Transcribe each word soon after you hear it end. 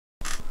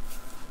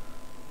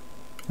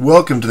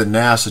Welcome to the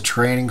NASA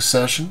training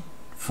session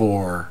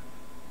for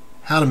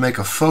how to make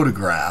a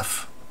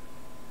photograph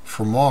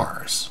for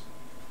Mars.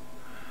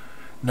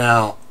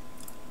 Now,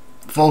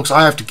 folks,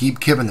 I have to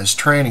keep giving this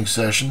training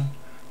session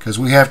because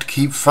we have to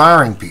keep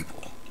firing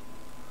people.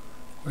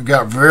 We've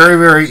got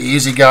very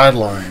easy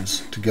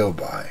guidelines to go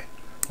by.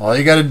 All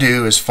you got to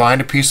do is find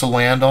a piece of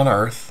land on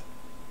Earth,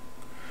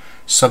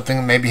 something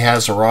that maybe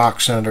has a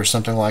rocks in it or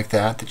something like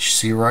that that you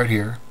see right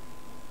here.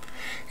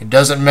 It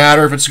doesn't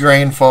matter if it's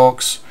green,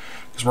 folks,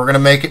 because we're going to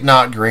make it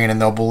not green and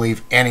they'll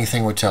believe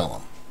anything we tell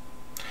them.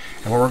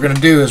 And what we're going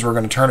to do is we're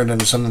going to turn it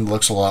into something that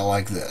looks a lot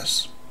like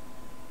this.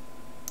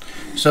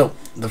 So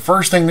the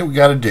first thing that we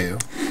got to do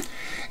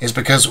is,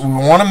 because we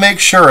want to make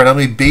sure, and let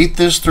me beat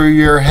this through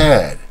your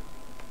head,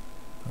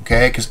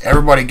 okay, because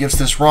everybody gets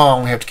this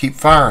wrong, we have to keep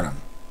firing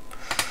them.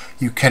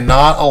 You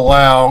cannot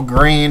allow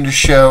green to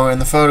show in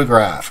the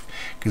photograph,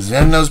 because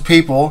then those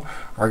people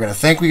are going to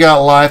think we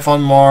got life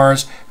on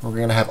Mars, and we're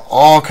going to have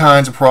all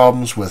kinds of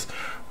problems with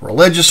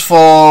religious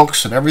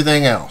folks and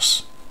everything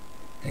else,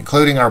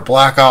 including our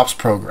black ops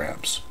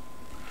programs.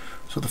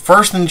 So the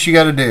first thing that you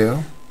got to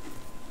do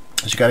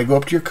is you got to go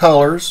up to your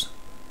colors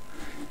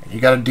and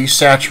you got to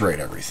desaturate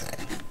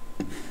everything.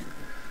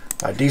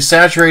 By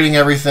desaturating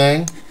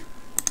everything,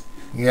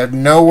 you have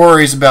no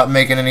worries about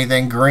making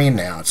anything green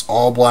now. It's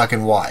all black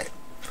and white.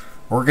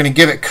 We're going to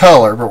give it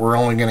color, but we're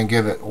only going to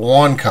give it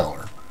one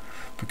color,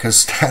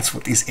 because that's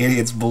what these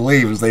idiots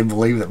believe, is they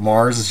believe that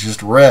Mars is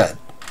just red.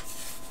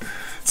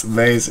 It's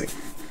amazing.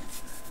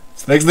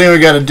 So the next thing we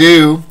got to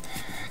do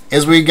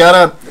is we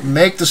got to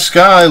make the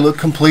sky look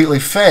completely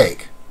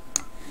fake.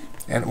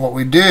 And what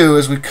we do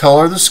is we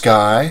color the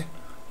sky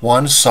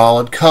one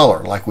solid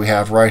color, like we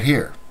have right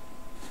here.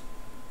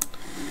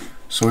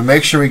 So we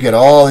make sure we get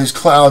all these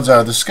clouds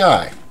out of the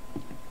sky.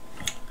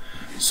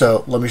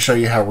 So let me show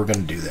you how we're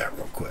going to do that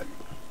real quick.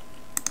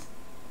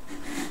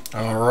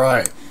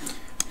 Alright.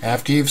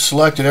 After you've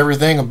selected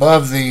everything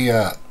above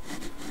the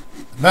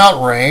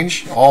mountain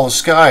range, all the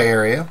sky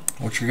area,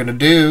 what you're going to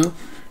do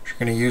is you're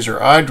going to use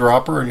your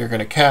eyedropper and you're going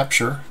to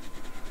capture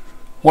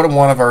what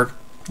one of our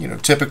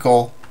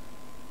typical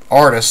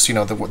artists,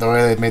 the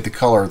way they made the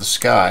color of the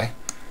sky.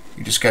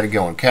 You just got to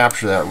go and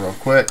capture that real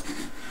quick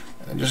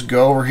and just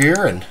go over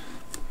here and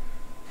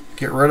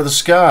get rid of the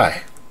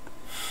sky,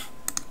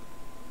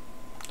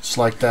 just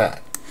like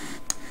that.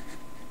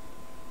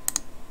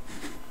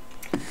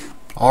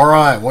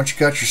 Alright, once you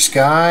got your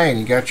sky and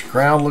you got your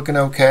ground looking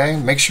okay,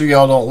 make sure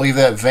y'all don't leave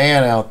that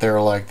van out there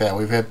like that.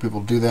 We've had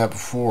people do that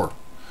before.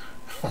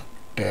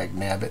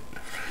 Dagnabbit.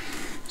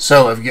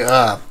 So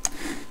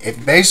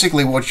if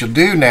basically what you'll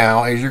do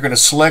now is you're going to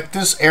select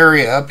this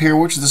area up here,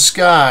 which is the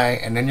sky,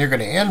 and then you're going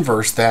to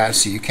inverse that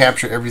so you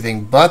capture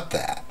everything but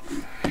that.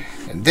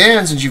 And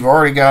then, since you've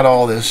already got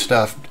all this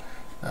stuff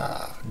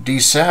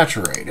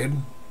desaturated,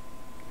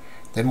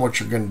 then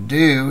what you're going to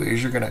do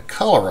is you're going to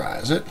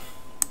colorize it.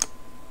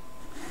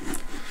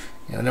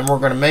 And then we're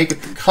going to make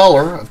it the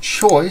color of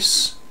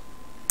choice.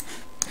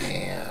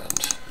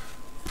 And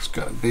it's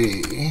going to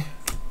be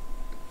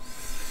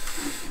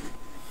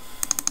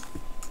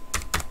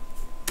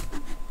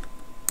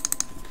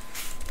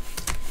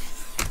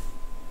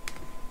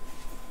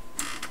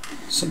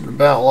something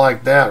about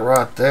like that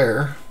right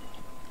there.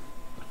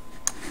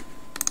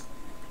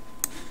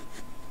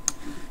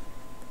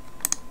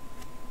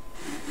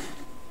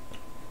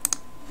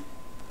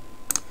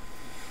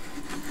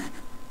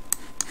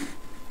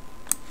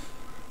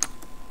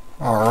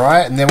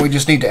 Alright, and then we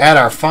just need to add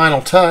our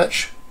final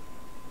touch.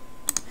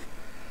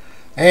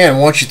 And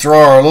once you throw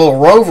our little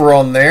rover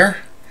on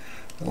there,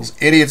 those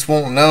idiots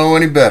won't know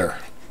any better.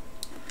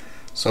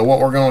 So what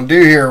we're going to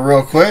do here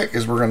real quick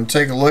is we're going to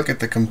take a look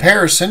at the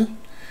comparison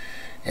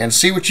and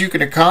see what you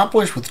can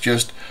accomplish with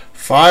just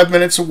 5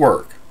 minutes of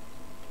work.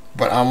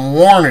 But I'm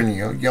warning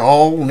you,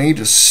 y'all need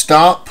to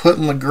stop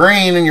putting the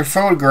green in your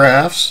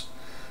photographs,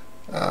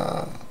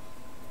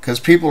 because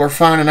people are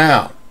finding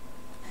out.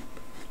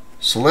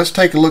 So let's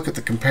take a look at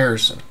the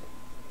comparison.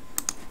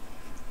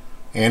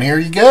 And here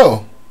you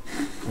go.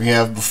 We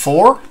have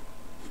before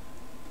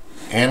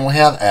and we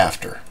have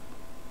after.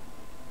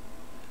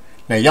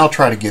 Now y'all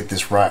try to get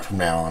this right from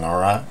now on,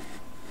 alright?